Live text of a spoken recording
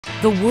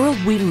The world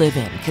we live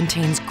in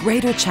contains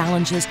greater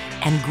challenges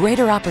and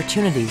greater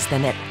opportunities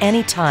than at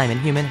any time in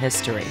human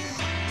history.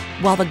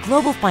 While the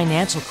global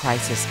financial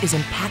crisis is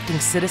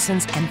impacting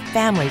citizens and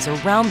families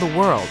around the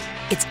world,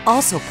 it's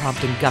also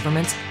prompting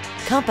governments,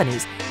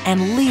 companies,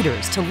 and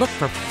leaders to look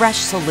for fresh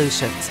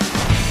solutions.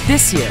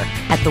 This year,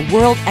 at the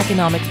World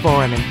Economic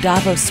Forum in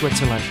Davos,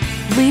 Switzerland,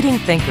 leading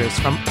thinkers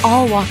from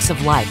all walks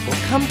of life will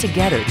come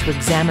together to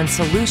examine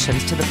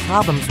solutions to the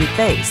problems we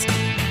face.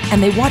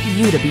 And they want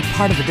you to be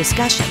part of the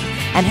discussion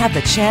and have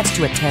the chance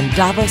to attend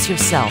Davos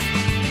yourself,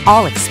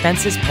 all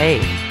expenses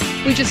paid.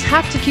 We just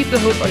have to keep the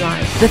hope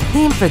alive. The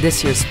theme for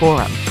this year's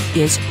forum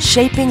is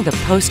Shaping the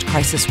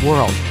Post-Crisis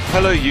World.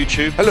 Hello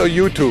YouTube. Hello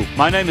YouTube.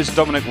 My name is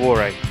Dominic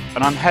Warray,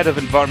 and I'm Head of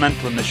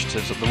Environmental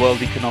Initiatives at the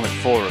World Economic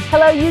Forum.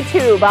 Hello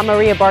YouTube, I'm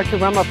Maria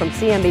Barker-Rummer from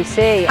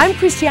CNBC. I'm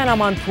Christiana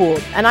Manpour,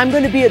 and I'm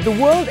going to be at the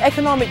World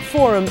Economic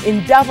Forum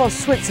in Davos,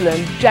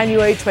 Switzerland,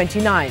 January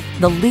 29th.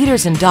 The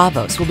leaders in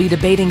Davos will be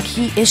debating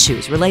key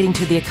issues relating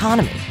to the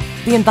economy,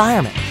 the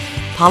environment,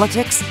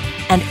 politics,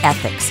 and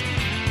ethics.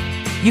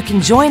 You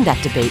can join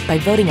that debate by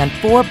voting on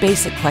 4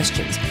 basic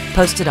questions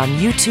posted on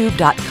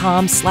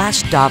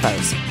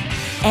youtube.com/Davos.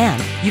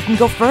 And you can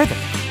go further.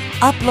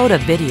 Upload a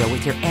video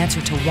with your answer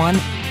to one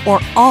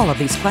or all of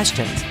these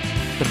questions.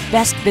 The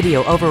best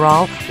video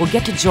overall will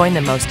get to join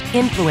the most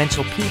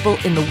influential people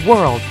in the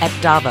world at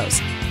Davos,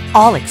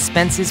 all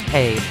expenses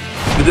paid.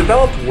 The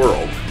developed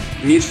world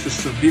needs to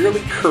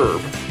severely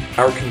curb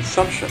our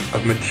consumption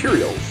of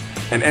materials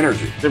and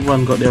energy.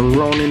 Everyone got their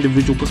own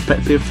individual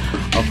perspective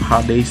of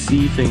how they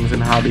see things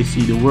and how they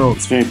see the world.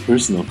 It's very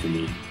personal for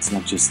me. It's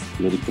not just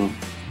political.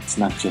 It's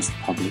not just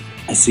public.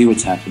 I see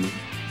what's happening,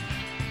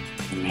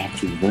 and we have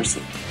to reverse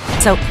it.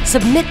 So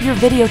submit your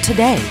video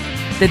today.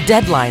 The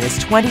deadline is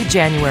 20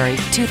 January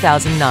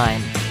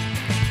 2009.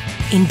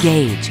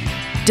 Engage,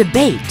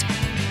 debate,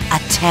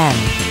 attend.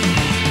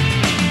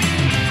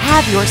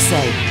 Have your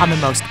say on the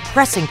most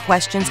pressing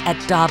questions at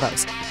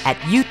Davos at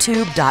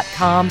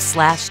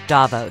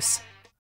youtube.com/Davos.